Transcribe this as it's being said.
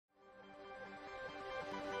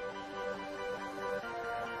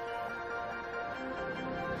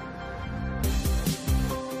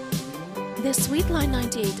The SWEETLINE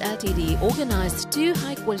 98 Ltd organized 2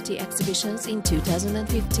 high-quality exhibitions in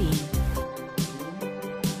 2015.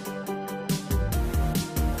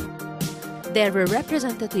 There were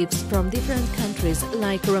representatives from different countries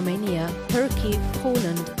like Romania, Turkey,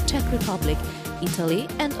 Poland, Czech Republic, Italy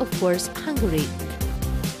and of course Hungary.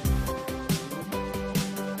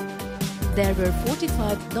 There were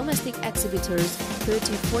 45 domestic exhibitors,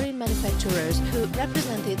 30 foreign manufacturers who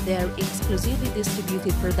represented their exclusively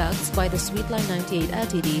distributed products by the SWEETLINE 98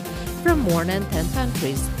 Ltd from more than 10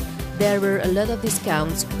 countries. There were a lot of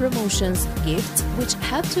discounts, promotions, gifts, which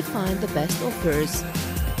helped to find the best offers.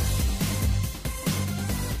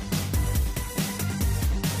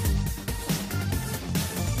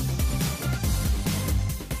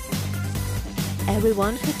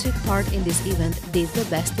 Everyone who took part in this event did the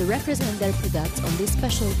best to represent their products on this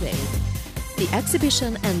special day. The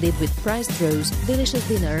exhibition ended with prize draws, delicious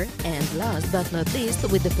dinner and last but not least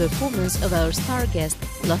with the performance of our star guest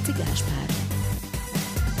Laci Gáspár.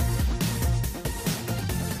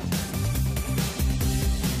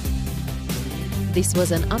 This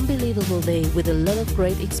was an unbelievable day with a lot of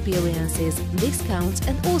great experiences, discounts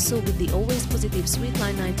and also with the always positive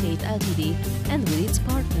SWEETLINE 98 Ltd and with its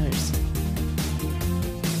partners.